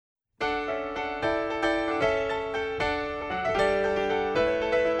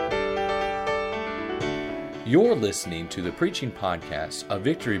You're listening to the preaching podcast of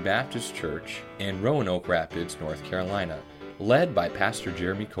Victory Baptist Church in Roanoke Rapids, North Carolina, led by Pastor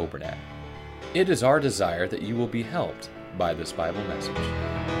Jeremy Coburnack. It is our desire that you will be helped by this Bible message.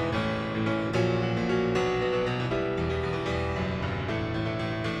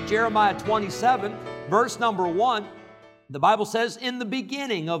 Jeremiah 27, verse number 1, the Bible says, "In the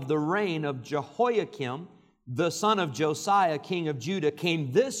beginning of the reign of Jehoiakim, the son of Josiah, king of Judah,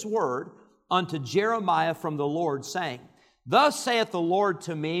 came this word unto Jeremiah from the Lord, saying, Thus saith the Lord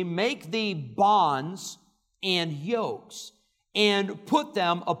to me, Make thee bonds and yokes, and put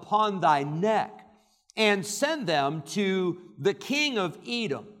them upon thy neck, and send them to the king of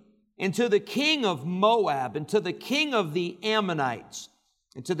Edom, and to the king of Moab, and to the king of the Ammonites,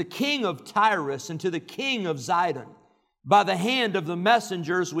 and to the king of Tyrus, and to the king of Zidon, by the hand of the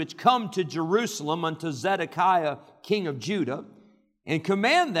messengers which come to Jerusalem unto Zedekiah, king of Judah, and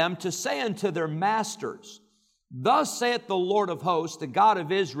command them to say unto their masters, Thus saith the Lord of hosts, the God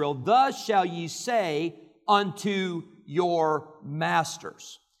of Israel, Thus shall ye say unto your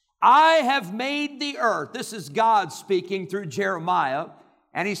masters, I have made the earth." This is God speaking through Jeremiah.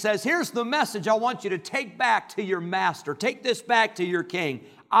 And he says, here's the message I want you to take back to your master. Take this back to your king.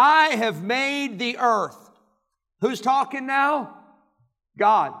 I have made the earth. Who's talking now?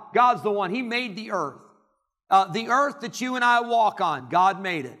 God. God's the one. He made the earth. The earth that you and I walk on, God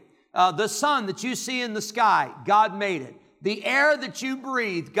made it. The sun that you see in the sky, God made it. The air that you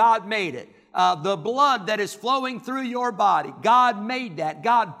breathe, God made it. The blood that is flowing through your body, God made that.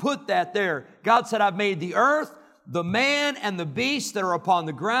 God put that there. God said, I've made the earth, the man and the beast that are upon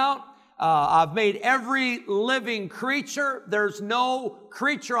the ground. I've made every living creature. There's no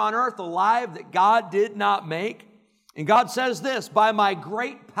creature on earth alive that God did not make. And God says this, by my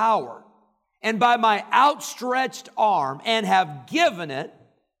great power and by my outstretched arm, and have given it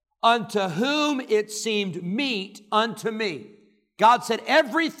unto whom it seemed meet unto me. God said,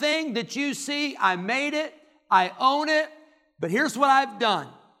 everything that you see, I made it, I own it, but here's what I've done.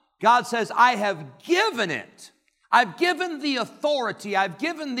 God says, I have given it. I've given the authority, I've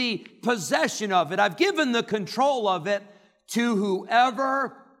given the possession of it, I've given the control of it to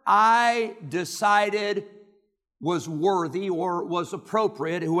whoever I decided was worthy or was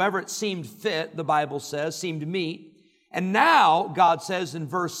appropriate, whoever it seemed fit, the Bible says, seemed meet. And now, God says in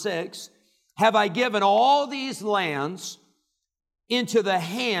verse 6, have I given all these lands into the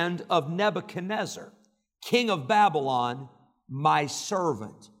hand of Nebuchadnezzar, king of Babylon, my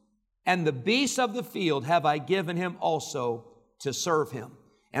servant. And the beasts of the field have I given him also to serve him.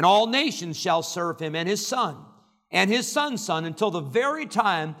 And all nations shall serve him, and his son, and his son's son, until the very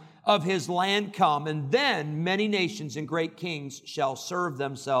time of his land come, and then many nations and great kings shall serve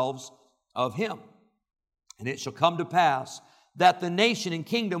themselves of him. And it shall come to pass that the nation and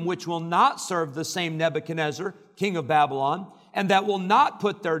kingdom which will not serve the same Nebuchadnezzar, king of Babylon, and that will not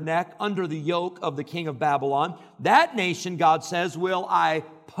put their neck under the yoke of the king of Babylon, that nation, God says, will I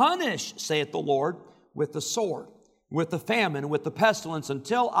punish, saith the Lord, with the sword, with the famine, with the pestilence,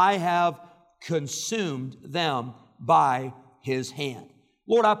 until I have consumed them by his hand.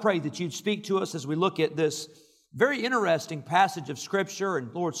 Lord, I pray that you'd speak to us as we look at this very interesting passage of Scripture,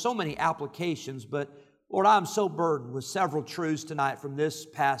 and Lord, so many applications, but Lord, I'm so burdened with several truths tonight from this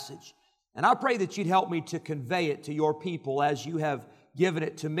passage. And I pray that you'd help me to convey it to your people as you have given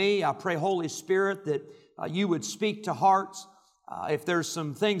it to me. I pray, Holy Spirit, that you would speak to hearts. If there's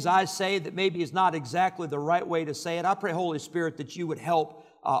some things I say that maybe is not exactly the right way to say it, I pray, Holy Spirit, that you would help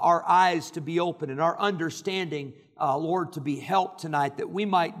our eyes to be open and our understanding, Lord, to be helped tonight, that we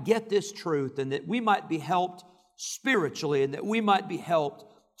might get this truth and that we might be helped spiritually and that we might be helped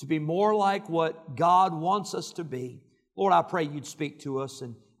to be more like what God wants us to be. Lord, I pray you'd speak to us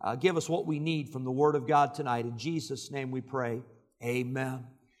and give us what we need from the Word of God tonight. In Jesus' name we pray. Amen.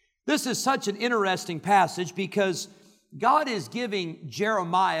 This is such an interesting passage because God is giving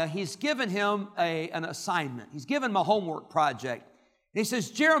Jeremiah, He's given him an assignment. He's given him a homework project. And He says,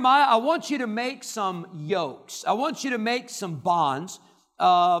 Jeremiah, I want you to make some yokes. I want you to make some bonds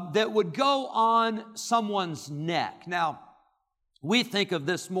that would go on someone's neck. Now, we think of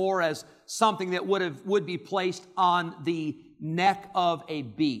this more as something that would be placed on the neck of a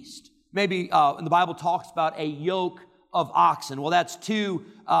beast. Maybe the Bible talks about a yoke of oxen. Well, that's two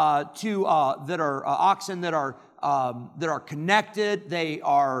that are oxen that are connected. They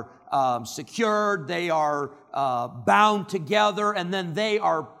are secured. They are bound together, and then they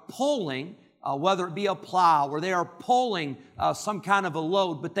are pulling, whether it be a plow or they are pulling some kind of a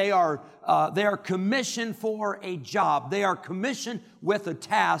load. But they are commissioned for a job. They are commissioned with a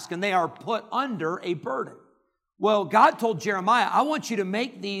task, and they are put under a burden. Well, God told Jeremiah, I want you to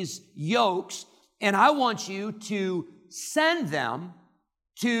make these yokes and I want you to send them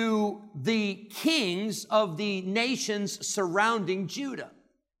to the kings of the nations surrounding Judah.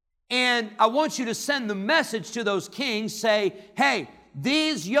 And I want you to send the message to those kings, say, hey,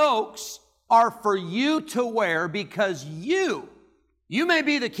 these yokes are for you to wear because you may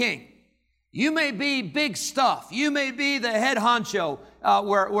be the king. You may be big stuff. You may be the head honcho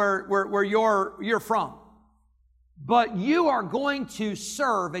where you're from. But you are going to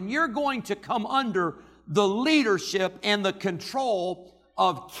serve and you're going to come under the leadership and the control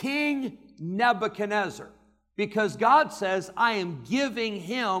of King Nebuchadnezzar. Because God says, I am giving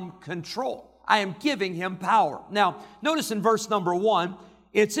him control. I am giving him power. Now, notice in verse number 1,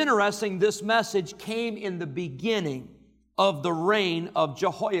 it's interesting, this message came in the beginning of the reign of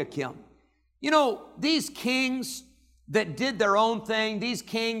Jehoiakim. You know, these kings that did their own thing, these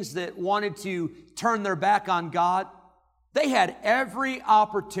kings that wanted to turn their back on God, they had every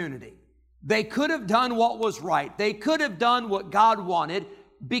opportunity. They could have done what was right. They could have done what God wanted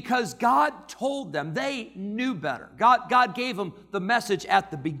because God told them. They knew better. God gave them the message at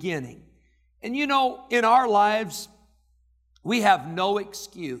the beginning. And you know, in our lives, we have no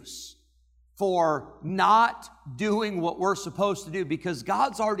excuse for not doing what we're supposed to do because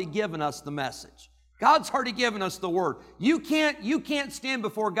God's already given us the message. God's already given us the word. You can't stand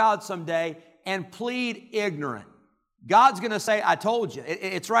before God someday and plead ignorant. God's going to say, I told you.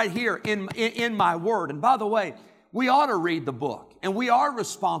 It's right here in my word. And by the way, we ought to read the book, and we are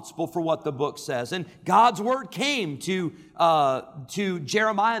responsible for what the book says. And God's word came to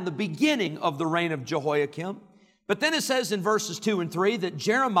Jeremiah in the beginning of the reign of Jehoiakim. But then it says in verses 2 and 3 that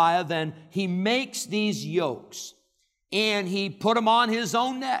Jeremiah then, he makes these yokes and he put them on his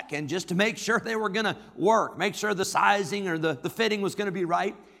own neck, and just to make sure they were going to work, make sure the sizing or the fitting was going to be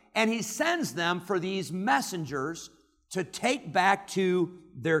right. And he sends them for these messengers to take back to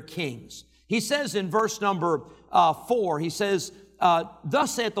their kings. He says in verse number 4, he says,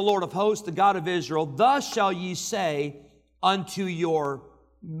 thus saith the Lord of hosts, the God of Israel, thus shall ye say unto your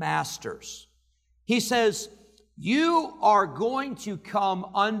masters. He says, you are going to come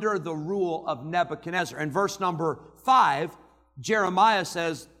under the rule of Nebuchadnezzar. In verse number 5, Jeremiah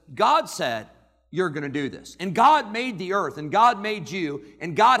says, God said, you're going to do this. And God made the earth, and God made you,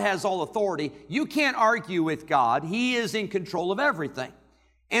 and God has all authority. You can't argue with God. He is in control of everything.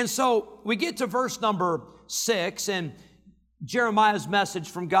 And so we get to verse number 6, and Jeremiah's message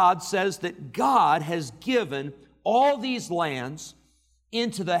from God says that God has given all these lands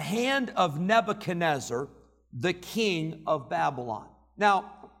into the hand of Nebuchadnezzar, the king of Babylon.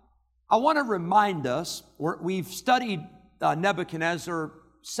 Now, I want to remind us, we've studied Nebuchadnezzar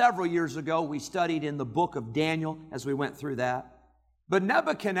several years ago. We studied in the book of Daniel as we went through that. But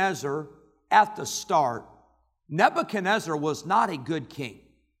Nebuchadnezzar, at the start, Nebuchadnezzar was not a good king.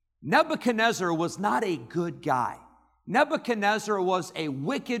 Nebuchadnezzar was not a good guy. Nebuchadnezzar was a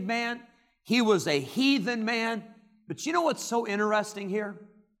wicked man. He was a heathen man. But you know what's so interesting here?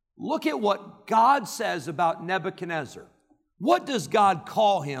 Look at what God says about Nebuchadnezzar. What does God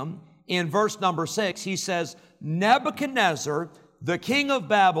call him in verse number 6? He says, Nebuchadnezzar, the king of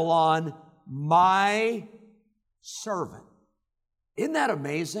Babylon, my servant. Isn't that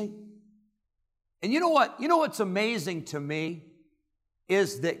amazing? And you know what? You know what's amazing to me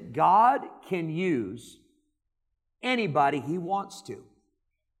is that God can use anybody He wants to.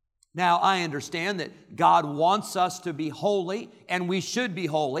 Now, I understand that God wants us to be holy, and we should be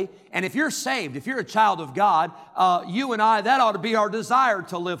holy. And if you're saved, if you're a child of God, you and I, that ought to be our desire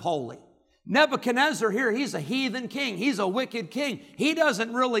to live holy. Nebuchadnezzar here, he's a heathen king. He's a wicked king. He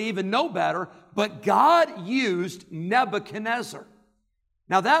doesn't really even know better, but God used Nebuchadnezzar.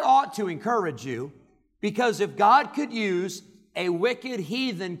 Now, that ought to encourage you, because if God could use a wicked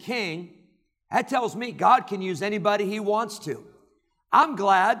heathen king, that tells me God can use anybody He wants to. I'm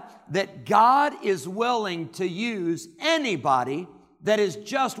glad that God is willing to use anybody that is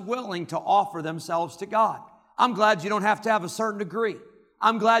just willing to offer themselves to God. I'm glad you don't have to have a certain degree.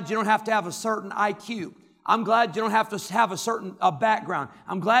 I'm glad you don't have to have a certain IQ. I'm glad you don't have to have a certain background.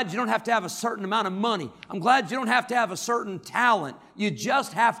 I'm glad you don't have to have a certain amount of money. I'm glad you don't have to have a certain talent. You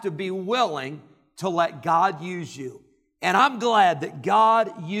just have to be willing to let God use you. And I'm glad that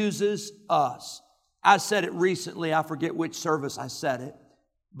God uses us. I said it recently, I forget which service I said it,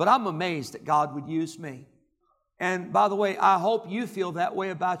 but I'm amazed that God would use me. And by the way, I hope you feel that way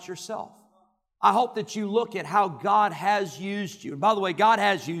about yourself. I hope that you look at how God has used you. And by the way, God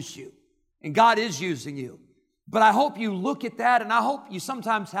has used you, and God is using you. But I hope you look at that, and I hope you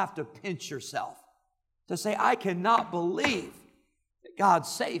sometimes have to pinch yourself to say, I cannot believe that God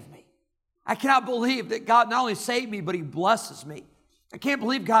saved me. I cannot believe that God not only saved me, but He blesses me. I can't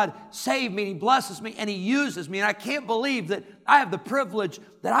believe God saved me and He blesses me and He uses me. And I can't believe that I have the privilege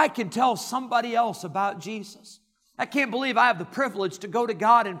that I can tell somebody else about Jesus. I can't believe I have the privilege to go to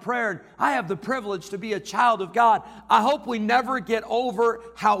God in prayer, and I have the privilege to be a child of God. I hope we never get over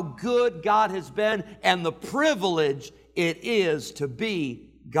how good God has been and the privilege it is to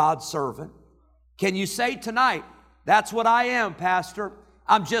be God's servant. Can you say tonight, that's what I am, Pastor?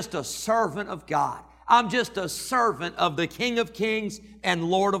 I'm just a servant of God. I'm just a servant of the King of Kings and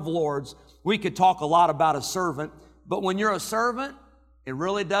Lord of Lords. We could talk a lot about a servant, but when you're a servant, it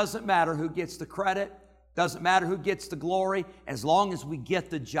really doesn't matter who gets the credit, doesn't matter who gets the glory, as long as we get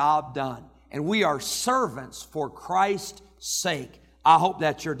the job done. And we are servants for Christ's sake. I hope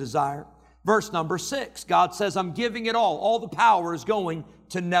that's your desire. Verse number 6, God says, I'm giving it all. All the power is going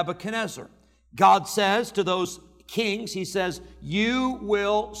to Nebuchadnezzar. God says to those kings, He says, you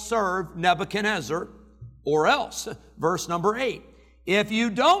will serve Nebuchadnezzar or else. Verse number 8, if you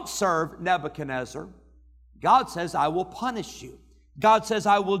don't serve Nebuchadnezzar, God says, I will punish you. God says,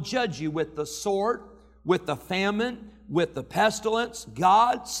 I will judge you with the sword, with the famine, with the pestilence.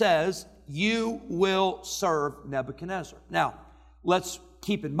 God says, you will serve Nebuchadnezzar. Now, let's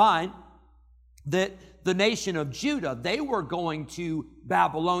keep in mind that the nation of Judah, they were going to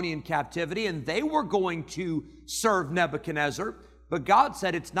Babylonian captivity and they were going to serve Nebuchadnezzar. But God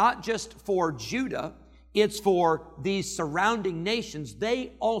said it's not just for Judah, it's for these surrounding nations.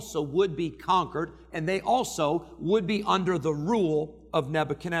 They also would be conquered and they also would be under the rule of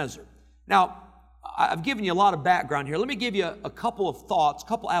Nebuchadnezzar. Now, I've given you a lot of background here. Let me give you a couple of thoughts, a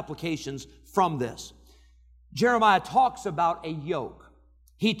couple applications from this. Jeremiah talks about a yoke.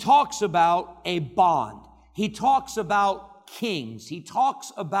 He talks about a bond. He talks about kings. He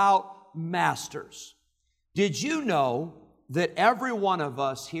talks about masters. Did you know that every one of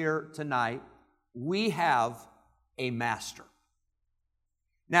us here tonight, we have a master?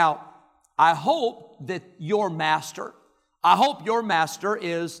 Now, I hope that your master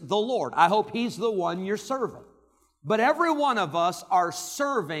is the Lord. I hope He's the one you're serving. But every one of us are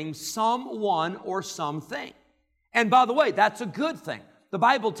serving someone or something. And by the way, that's a good thing. The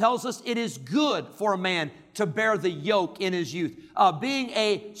Bible tells us it is good for a man to bear the yoke in his youth. Being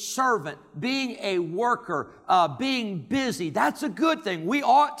a servant, being a worker, being busy, that's a good thing. We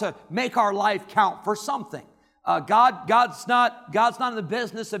ought to make our life count for something. God's not in the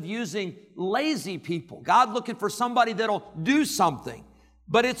business of using lazy people. God's looking for somebody that'll do something.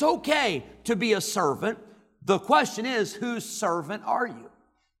 But it's okay to be a servant. The question is, whose servant are you?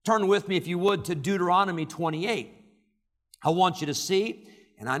 Turn with me, if you would, to Deuteronomy 28. I want you to see,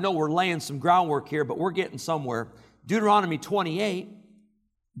 and I know we're laying some groundwork here, but we're getting somewhere. Deuteronomy 28,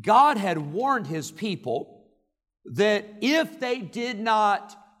 God had warned His people that if they did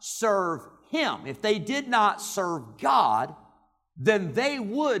not serve Him, if they did not serve God, then they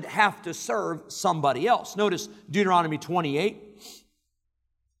would have to serve somebody else. Notice Deuteronomy 28,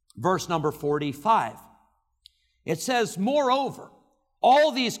 verse number 45. It says, moreover,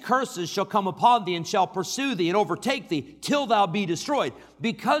 all these curses shall come upon thee and shall pursue thee and overtake thee till thou be destroyed,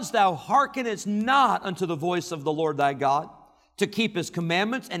 because thou hearkenest not unto the voice of the Lord thy God, to keep His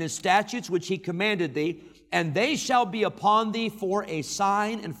commandments and His statutes which He commanded thee, and they shall be upon thee for a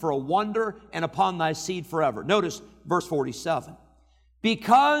sign and for a wonder, and upon thy seed forever. Notice verse 47.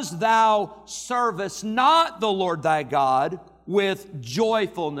 Because thou servest not the Lord thy God with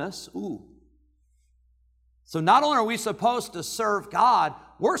joyfulness. So not only are we supposed to serve God,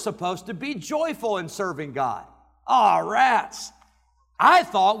 we're supposed to be joyful in serving God. Rats. I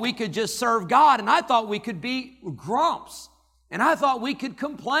thought we could just serve God, and I thought we could be grumps, and I thought we could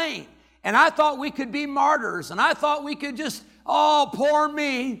complain, and I thought we could be martyrs, and I thought we could just, poor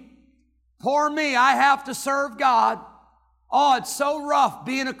me, I have to serve God. It's so rough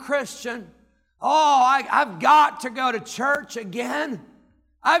being a Christian. I've got to go to church again.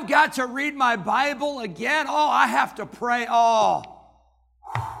 I've got to read my Bible again. I have to pray.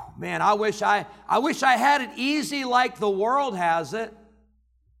 Man, I wish I had it easy like the world has it.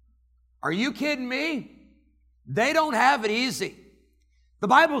 Are you kidding me? They don't have it easy. The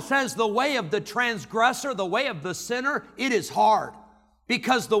Bible says the way of the transgressor, the way of the sinner, it is hard.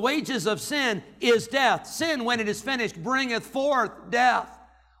 Because the wages of sin is death. Sin, when it is finished, bringeth forth death.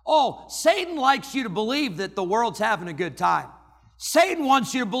 Satan likes you to believe that the world's having a good time. Satan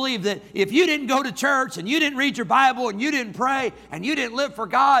wants you to believe that if you didn't go to church and you didn't read your Bible and you didn't pray and you didn't live for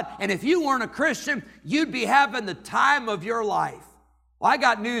God, and if you weren't a Christian, you'd be having the time of your life. Well, I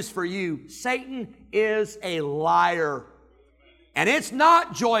got news for you. Satan is a liar. And it's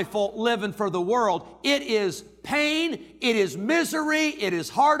not joyful living for the world. It is pain, it is misery, it is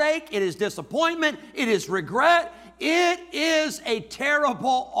heartache, it is disappointment, it is regret, It is a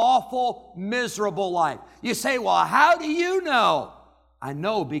terrible, awful, miserable life. You say, well, how do you know? I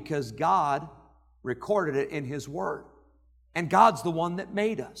know because God recorded it in His Word. And God's the one that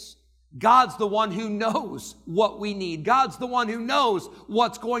made us. God's the one who knows what we need. God's the one who knows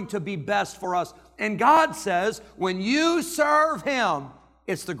what's going to be best for us. And God says, when you serve Him,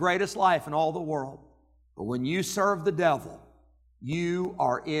 it's the greatest life in all the world. But when you serve the devil, you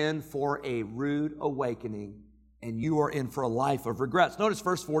are in for a rude awakening, and you are in for a life of regrets. Notice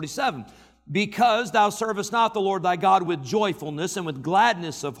verse 47. Because thou servest not the Lord thy God with joyfulness and with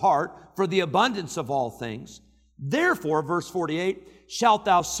gladness of heart for the abundance of all things, therefore, verse 48, shalt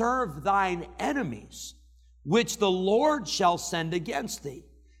thou serve thine enemies, which the Lord shall send against thee.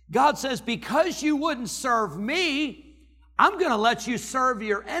 God says, because you wouldn't serve me, I'm going to let you serve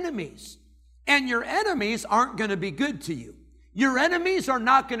your enemies. And your enemies aren't going to be good to you. Your enemies are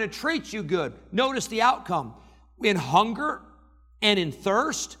not going to treat you good. Notice the outcome. In hunger and in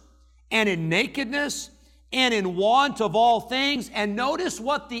thirst and in nakedness and in want of all things. And notice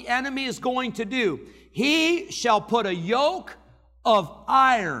what the enemy is going to do. He shall put a yoke of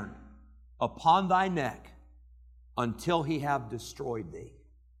iron upon thy neck until he have destroyed thee.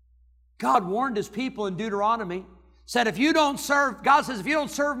 God warned His people in Deuteronomy, said if you don't serve, God says if you don't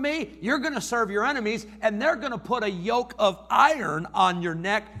serve me, you're going to serve your enemies, and they're going to put a yoke of iron on your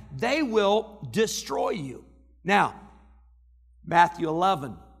neck. They will destroy you. Now, Matthew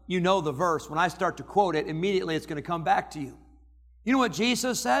 11, you know the verse. When I start to quote it, immediately it's going to come back to you. You know what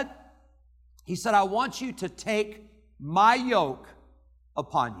Jesus said? He said, I want you to take my yoke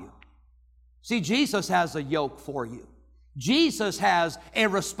upon you. See, Jesus has a yoke for you. Jesus has a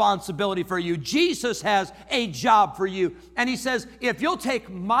responsibility for you. Jesus has a job for you. And He says, if you'll take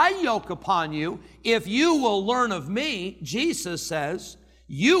my yoke upon you, if you will learn of me, Jesus says,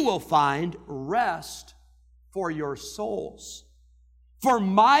 you will find rest for your souls. For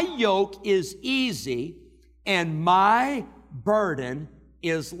my yoke is easy and my burden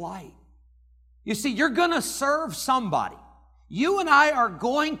is light. You see, you're going to serve somebody. You and I are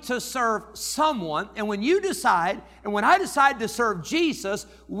going to serve someone, and when you decide, and when I decide to serve Jesus,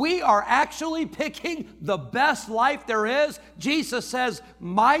 we are actually picking the best life there is. Jesus says,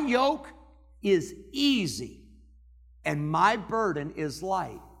 my yoke is easy and my burden is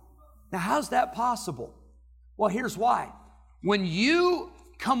light. Now, how's that possible? Well, here's why. When you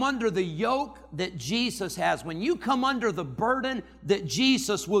come under the yoke that Jesus has, when you come under the burden that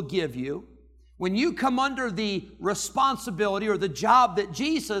Jesus will give you, when you come under the responsibility or the job that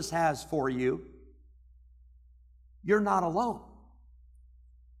Jesus has for you, you're not alone.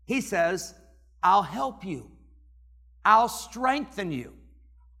 He says, I'll help you. I'll strengthen you.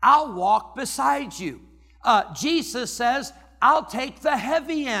 I'll walk beside you. Jesus says, I'll take the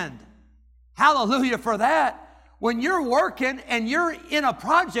heavy end. Hallelujah for that. When you're working and you're in a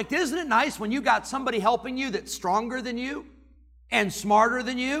project, isn't it nice when you got somebody helping you that's stronger than you and smarter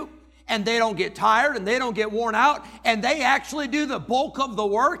than you? And they don't get tired and they don't get worn out and they actually do the bulk of the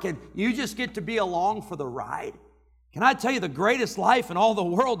work and you just get to be along for the ride. Can I tell you the greatest life in all the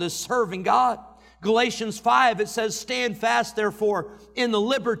world is serving God? Galatians 5, it says, stand fast therefore in the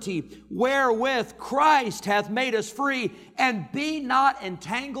liberty wherewith Christ hath made us free, and be not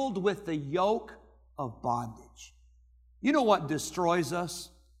entangled with the yoke of bondage. You know what destroys us?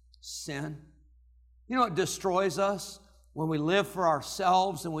 Sin. You know what destroys us? When we live for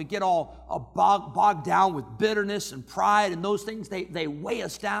ourselves and we get all bogged down with bitterness and pride and those things, they weigh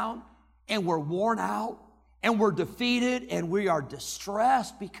us down and we're worn out and we're defeated and we are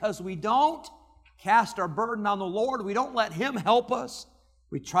distressed because we don't cast our burden on the Lord. We don't let Him help us.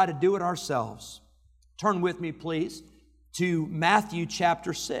 We try to do it ourselves. Turn with me, please, to Matthew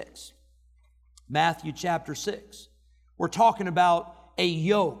chapter 6. Matthew chapter 6. We're talking about a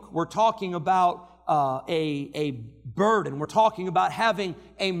yoke. We're talking about a burden. We're talking about having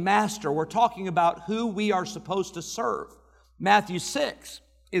a master. We're talking about who we are supposed to serve. Matthew 6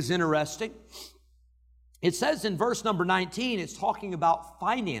 is interesting. It says in verse number 19, it's talking about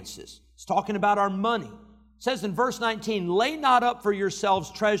finances. It's talking about our money. It says in verse 19, lay not up for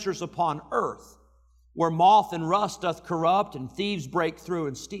yourselves treasures upon earth, where moth and rust doth corrupt, and thieves break through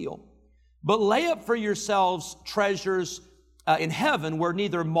and steal. But lay up for yourselves treasures in heaven, where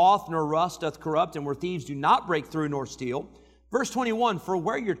neither moth nor rust doth corrupt, and where thieves do not break through nor steal. Verse 21, for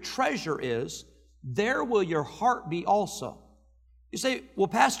where your treasure is, there will your heart be also. You say, well,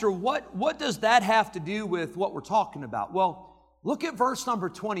 Pastor, what does that have to do with what we're talking about? Well, look at verse number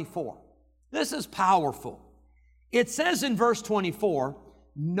 24. This is powerful. It says in verse 24,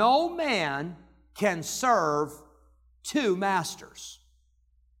 no man can serve two masters.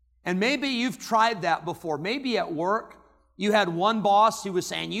 And maybe you've tried that before. Maybe at work, you had one boss who was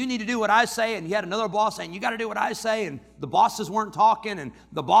saying, you need to do what I say, and you had another boss saying, you got to do what I say, and the bosses weren't talking, and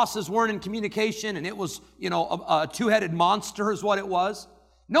the bosses weren't in communication, and it was, a two-headed monster is what it was.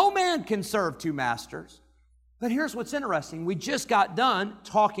 No man can serve two masters. But here's what's interesting. We just got done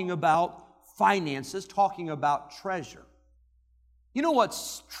talking about finances, talking about treasure. You know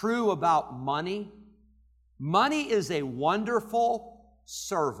what's true about money? Money is a wonderful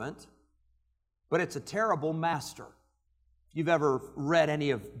servant, but it's a terrible master. If you've ever read any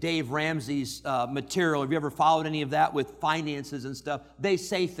of Dave Ramsey's material, have you ever followed any of that with finances and stuff, they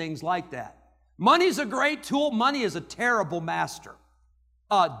say things like that. Money's a great tool. Money is a terrible master.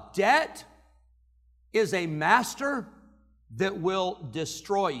 Debt is a master that will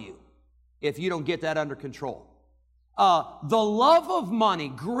destroy you if you don't get that under control. The love of money,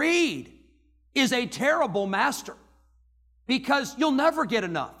 greed, is a terrible master because you'll never get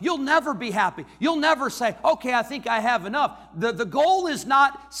enough. You'll never be happy. You'll never say, okay, I think I have enough. The goal is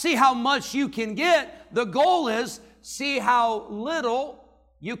not see how much you can get. The goal is see how little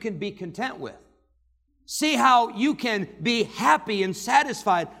you can be content with. See how you can be happy and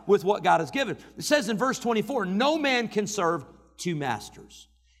satisfied with what God has given. It says in verse 24, no man can serve two masters.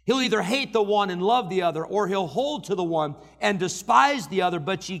 He'll either hate the one and love the other, or he'll hold to the one and despise the other,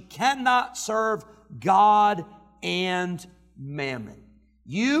 but ye cannot serve God and mammon.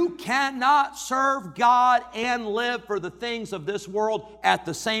 You cannot serve God and live for the things of this world at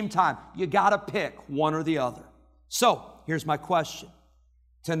the same time. You got to pick one or the other. So, here's my question.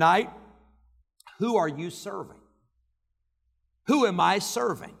 Tonight, who are you serving? Who am I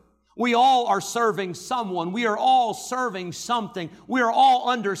serving? We all are serving someone. We are all serving something. We are all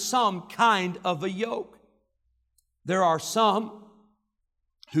under some kind of a yoke. There are some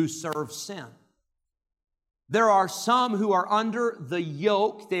who serve sin. There are some who are under the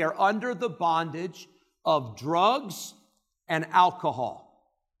yoke. They are under the bondage of drugs and alcohol.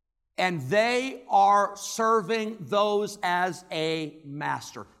 And they are serving those as a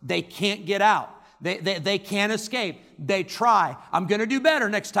master. They can't get out. They can't escape. They try. I'm going to do better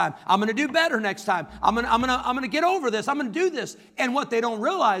next time. I'm going to do better next time. I'm going to get over this. I'm going to do this. And what they don't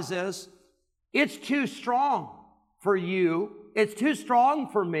realize is it's too strong for you. It's too strong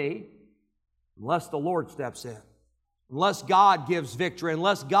for me unless the Lord steps in. Unless God gives victory.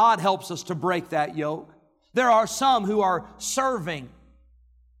 Unless God helps us to break that yoke. There are some who are serving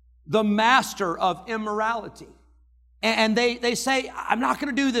the master of immorality. And they say, I'm not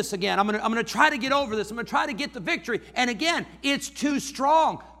going to do this again. I'm going to try to get over this. I'm going to try to get the victory. And again, it's too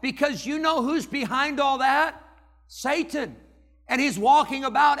strong because you know who's behind all that? Satan. And he's walking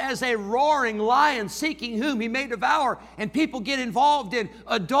about as a roaring lion seeking whom he may devour. And people get involved in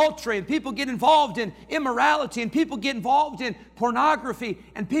adultery, and people get involved in immorality, and people get involved in pornography,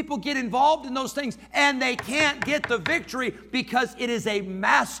 and people get involved in those things, and they can't get the victory because it is a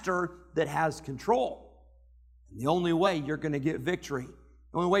master that has control. The only way you're going to get victory,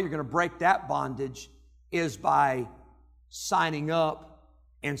 the only way you're going to break that bondage is by signing up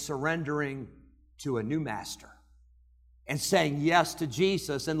and surrendering to a new master and saying yes to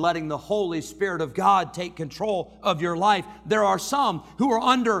Jesus and letting the Holy Spirit of God take control of your life. There are some who are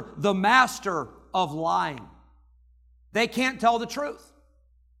under the master of lying. They can't tell the truth.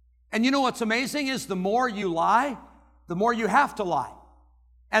 And you know what's amazing is the more you lie, the more you have to lie.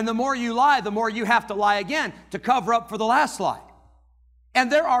 And the more you lie, the more you have to lie again to cover up for the last lie.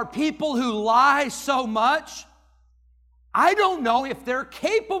 And there are people who lie so much, I don't know if they're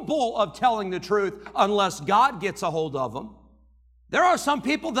capable of telling the truth unless God gets a hold of them. There are some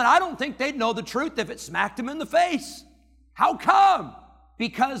people that I don't think they'd know the truth if it smacked them in the face. How come?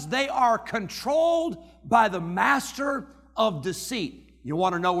 Because they are controlled by the master of deceit. You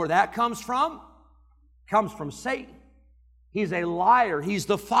want to know where that comes from? It comes from Satan. He's a liar. He's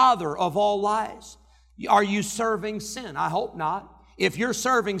the father of all lies. Are you serving sin? I hope not. If you're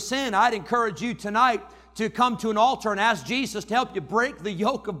serving sin, I'd encourage you tonight to come to an altar and ask Jesus to help you break the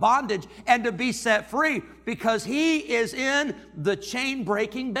yoke of bondage and to be set free, because He is in the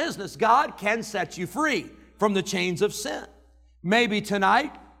chain-breaking business. God can set you free from the chains of sin. Maybe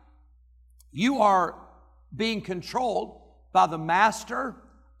tonight you are being controlled by the master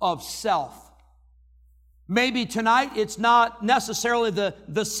of self. Maybe tonight it's not necessarily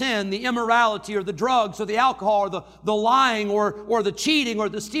the sin, the immorality, or the drugs, or the alcohol, or the lying, or the cheating, or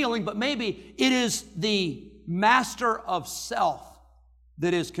the stealing, but maybe it is the master of self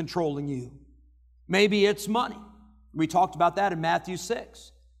that is controlling you. Maybe it's money. We talked about that in Matthew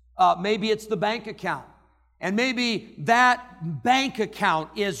 6. Maybe it's the bank account. And maybe that bank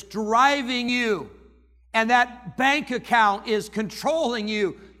account is driving you And that bank account is controlling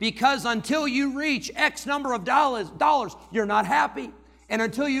you because until you reach X number of dollars, you're not happy. And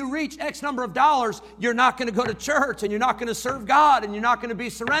until you reach X number of dollars, you're not going to go to church, and you're not going to serve God, and you're not going to be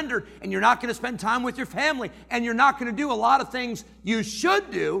surrendered, and you're not going to spend time with your family, and you're not going to do a lot of things you should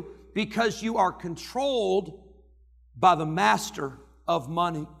do because you are controlled by the master of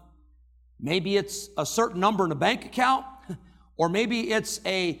money. Maybe it's a certain number in a bank account, or maybe it's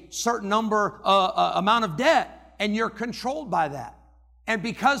a certain number, amount of debt, and you're controlled by that. And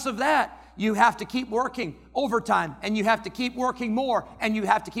because of that, you have to keep working overtime, and you have to keep working more, and you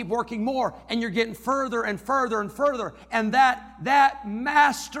have to keep working more, and you're getting further and further and further. And that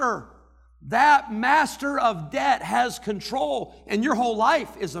master of debt has control, and your whole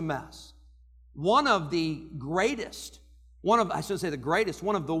life is a mess. One of the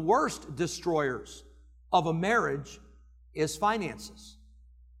worst destroyers of a marriage is finances.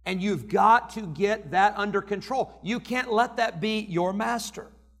 And you've got to get that under control. You can't let that be your master.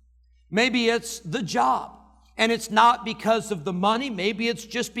 Maybe it's the job, and it's not because of the money. Maybe it's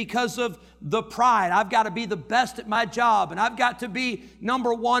just because of the pride. I've got to be the best at my job, and I've got to be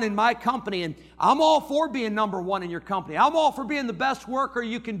number one in my company. And I'm all for being number one in your company. I'm all for being the best worker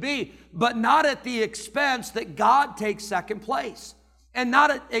you can be, but not at the expense that God takes second place, and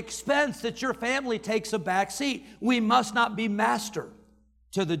not at the expense that your family takes a back seat. We must not be master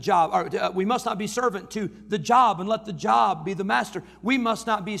to the job, or we must not be servant to the job and let the job be the master. We must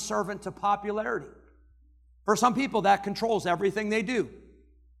not be servant to popularity. For some people, that controls everything they do.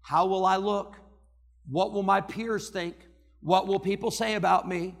 How will I look? What will my peers think? What will people say about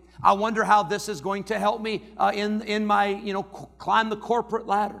me? I wonder how this is going to help me in my, climb the corporate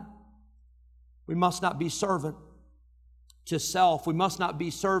ladder. We must not be servant to self. We must not be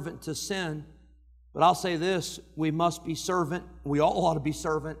servant to sin. But I'll say this, we must be servant, we all ought to be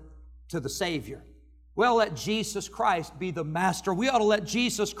servant to the Savior. We ought to let Jesus Christ be the master. We ought to let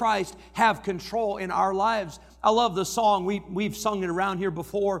Jesus Christ have control in our lives. I love the song, we've sung it around here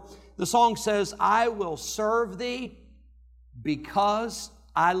before. The song says, I will serve thee because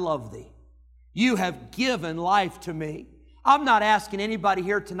I love thee. You have given life to me. I'm not asking anybody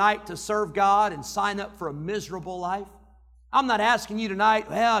here tonight to serve God and sign up for a miserable life. I'm not asking you tonight,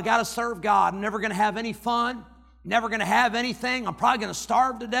 well, I got to serve God. I'm never going to have any fun, never going to have anything. I'm probably going to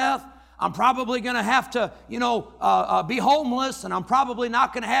starve to death. I'm probably going to have to, be homeless, and I'm probably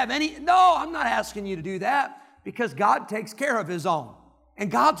not going to have any. No, I'm not asking you to do that, because God takes care of His own. And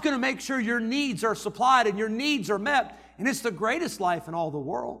God's going to make sure your needs are supplied and your needs are met. And it's the greatest life in all the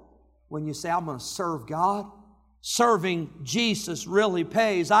world when you say, I'm going to serve God. Serving Jesus really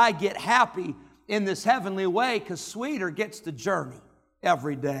pays. I get happy in this heavenly way because sweeter gets the journey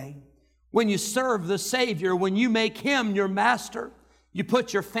every day. When you serve the Savior, when you make Him your master, you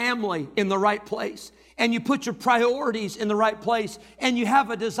put your family in the right place, and you put your priorities in the right place, and you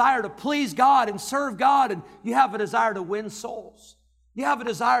have a desire to please God and serve God, and you have a desire to win souls. You have a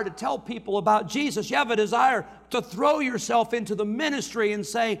desire to tell people about Jesus. You have a desire to throw yourself into the ministry and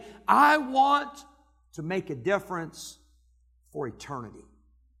say, I want to make a difference for eternity.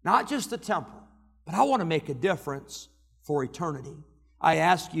 Not just the temporal, but I want to make a difference for eternity. I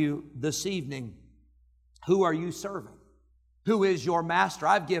ask you this evening, who are you serving? Who is your master?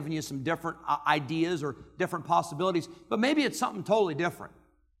 I've given you some different ideas or different possibilities, but maybe it's something totally different.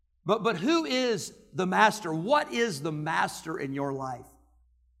 But who is the master? What is the master in your life?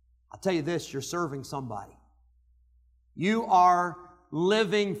 I'll tell you this, you're serving somebody. You are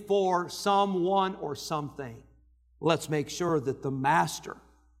living for someone or something. Let's make sure that the master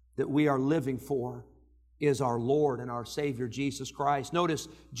that we are living for is our Lord and our Savior, Jesus Christ. Notice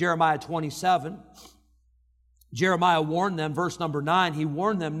Jeremiah 27. Jeremiah warned them, verse number 9, he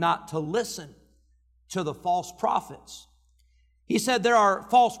warned them not to listen to the false prophets. He said there are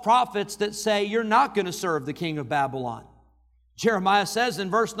false prophets that say you're not going to serve the king of Babylon. Jeremiah says in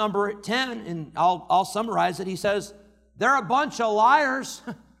verse number 10, and I'll summarize it, he says, they're a bunch of liars.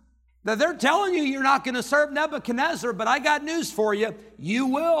 That they're telling you you're not going to serve Nebuchadnezzar, but I got news for you. You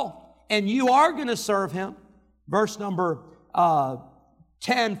will, and you are going to serve him. Verse number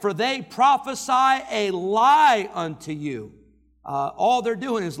 10, for they prophesy a lie unto you. All they're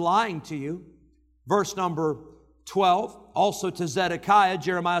doing is lying to you. Verse number 12, also to Zedekiah,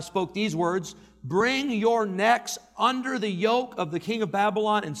 Jeremiah spoke these words, bring your necks under the yoke of the king of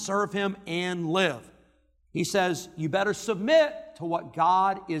Babylon and serve him and live. He says, you better submit to what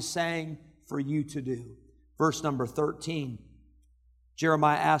God is saying for you to do. Verse number 13,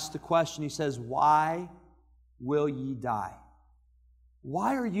 Jeremiah asks the question, he says, why will ye die?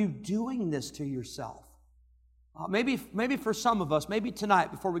 Why are you doing this to yourself? Maybe for some of us, maybe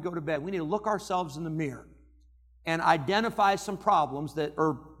tonight before we go to bed, we need to look ourselves in the mirror and identify some problems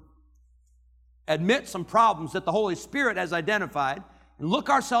or admit some problems that the Holy Spirit has identified, and look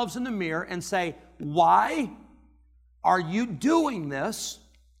ourselves in the mirror and say, why are you doing this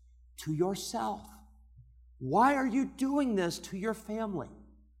to yourself? Why are you doing this to your family?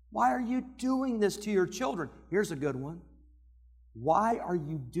 Why are you doing this to your children? Here's a good one. Why are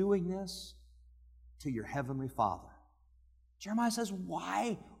you doing this to your heavenly Father? Jeremiah says,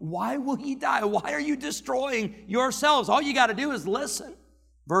 why? Why will ye die? Why are you destroying yourselves? All you got to do is listen.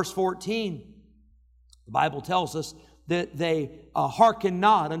 Verse 14, the Bible tells us that they hearken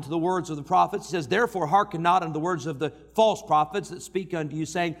not unto the words of the prophets. It says, therefore hearken not unto the words of the false prophets that speak unto you,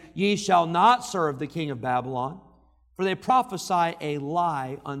 saying, ye shall not serve the king of Babylon, for they prophesy a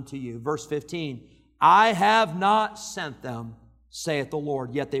lie unto you. Verse 15, I have not sent them, saith the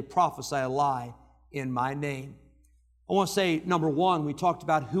Lord, yet they prophesy a lie in my name. I want to say, number one, we talked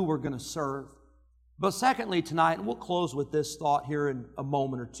about who we're going to serve. But secondly, tonight, and we'll close with this thought here in a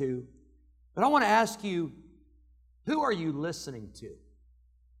moment or two, but I want to ask you, who are you listening to?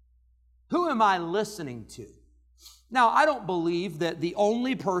 Who am I listening to? Now, I don't believe that the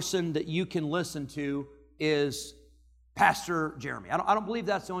only person that you can listen to is Pastor Jeremy. I don't believe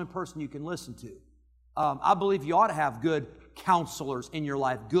that's the only person you can listen to. I believe you ought to have good counselors in your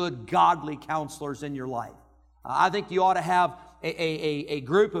life, good godly counselors in your life. I think you ought to have a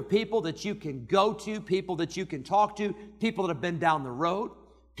group of people that you can go to, people that you can talk to, people that have been down the road,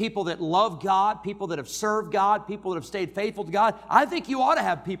 people that love God, people that have served God, people that have stayed faithful to God. I think you ought to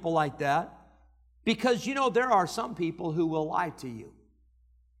have people like that because, you know, there are some people who will lie to you.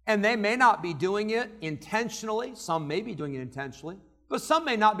 And they may not be doing it intentionally. Some may be doing it intentionally, but some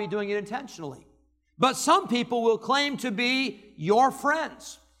may not be doing it intentionally. But some people will claim to be your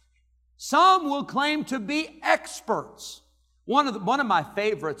friends. Some will claim to be experts. One of my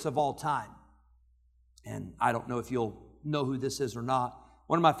favorites of all time, and I don't know if you'll know who this is or not,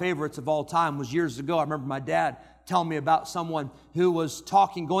 one of my favorites of all time was years ago. I remember my dad telling me about someone who was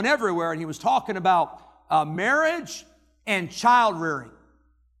going everywhere, and he was talking about marriage and child rearing.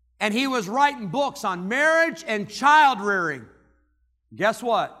 And he was writing books on marriage and child rearing. Guess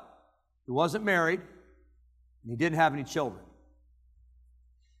what? He wasn't married, and he didn't have any children.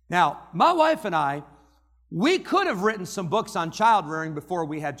 Now, my wife and I, we could have written some books on child rearing before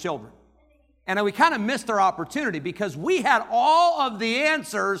we had children. And we kind of missed our opportunity because we had all of the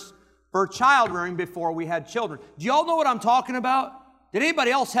answers for child rearing before we had children. Do you all know what I'm talking about? Did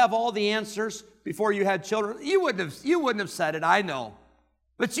anybody else have all the answers before you had children? You wouldn't have said it, I know.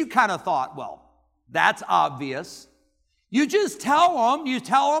 But you kind of thought, well, that's obvious. You just tell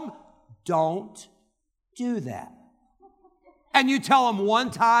them, don't do that. And you tell them one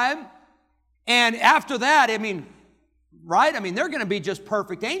time, and after that, right? They're going to be just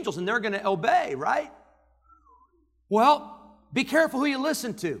perfect angels, and they're going to obey, right? Well, be careful who you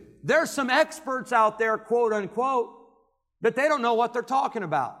listen to. There's some experts out there, quote unquote, but they don't know what they're talking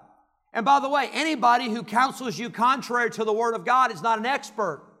about. And by the way, anybody who counsels you contrary to the Word of God is not an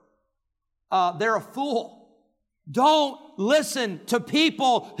expert. They're a fool. Don't listen to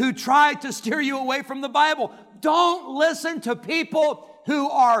people who try to steer you away from the Bible. Don't listen to people who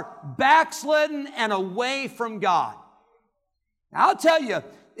are backslidden and away from God. Now, I'll tell you,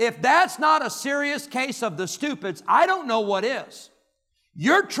 if that's not a serious case of the stupids, I don't know what is.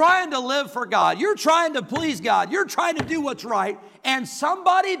 You're trying to live for God. You're trying to please God. You're trying to do what's right. And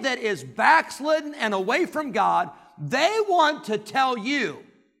somebody that is backslidden and away from God, they want to tell you,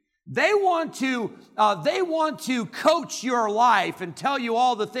 they want to coach your life and tell you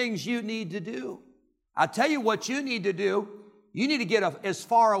all the things you need to do. I'll tell you what you need to do. You need to get as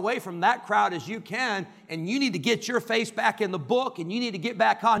far away from that crowd as you can, and you need to get your face back in the book, and you need to get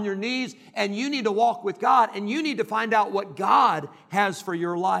back on your knees, and you need to walk with God, and you need to find out what God has for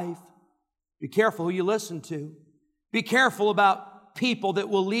your life. Be careful who you listen to. Be careful about people that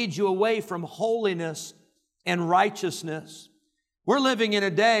will lead you away from holiness and righteousness. We're living in a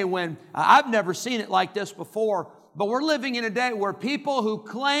day when, I've never seen it like this before, but we're living in a day where people who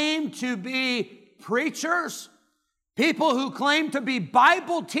claim to be preachers, people who claim to be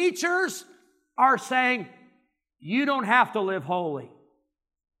Bible teachers are saying, you don't have to live holy.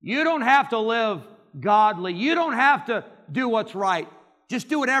 You don't have to live godly. You don't have to do what's right. Just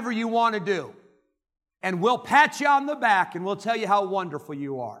do whatever you want to do. And we'll pat you on the back and we'll tell you how wonderful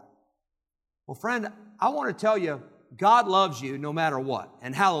you are. Well, friend, I want to tell you, God loves you no matter what.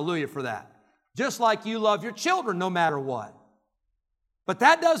 And hallelujah for that. Just like you love your children no matter what. But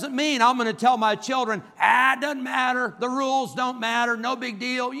that doesn't mean I'm going to tell my children, it doesn't matter. The rules don't matter. No big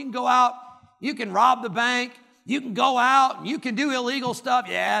deal. You can go out. You can rob the bank. You can go out and you can do illegal stuff.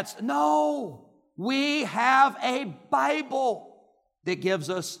 Yeah, no. We have a Bible that gives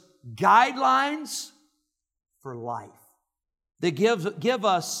us guidelines for life. That give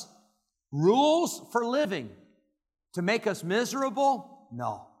us rules for living. To make us miserable?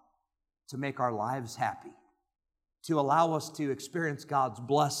 No. To make our lives happy. To allow us to experience God's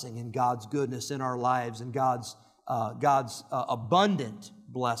blessing and God's goodness in our lives and God's abundant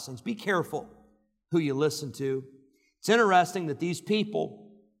blessings. Be careful who you listen to. It's interesting that these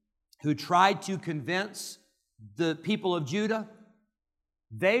people who tried to convince the people of Judah,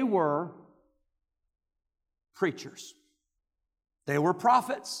 they were preachers. They were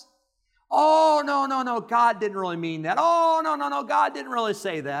prophets. Oh, no, God didn't really mean that. Oh, no, God didn't really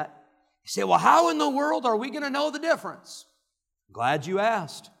say that. You say, well, how in the world are we going to know the difference? Glad you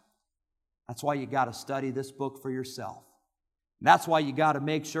asked. That's why you got to study this book for yourself. That's why you got to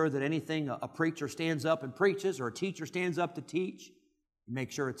make sure that anything a preacher stands up and preaches or a teacher stands up to teach,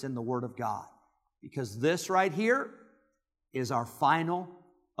 make sure it's in the Word of God. Because this right here is our final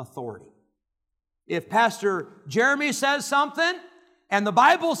authority. If Pastor Jeremy says something and the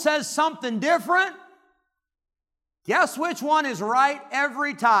Bible says something different, guess which one is right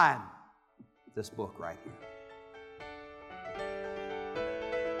every time? This book right here.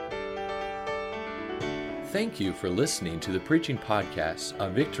 Thank you for listening to the preaching podcast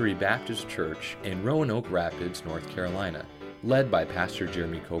of Victory Baptist Church in Roanoke Rapids, North Carolina, led by Pastor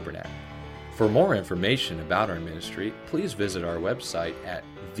Jeremy Coburnack. For more information about our ministry, please visit our website at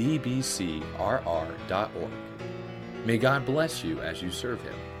vbcrr.org. May God bless you as you serve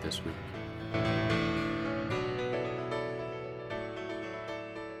Him this week.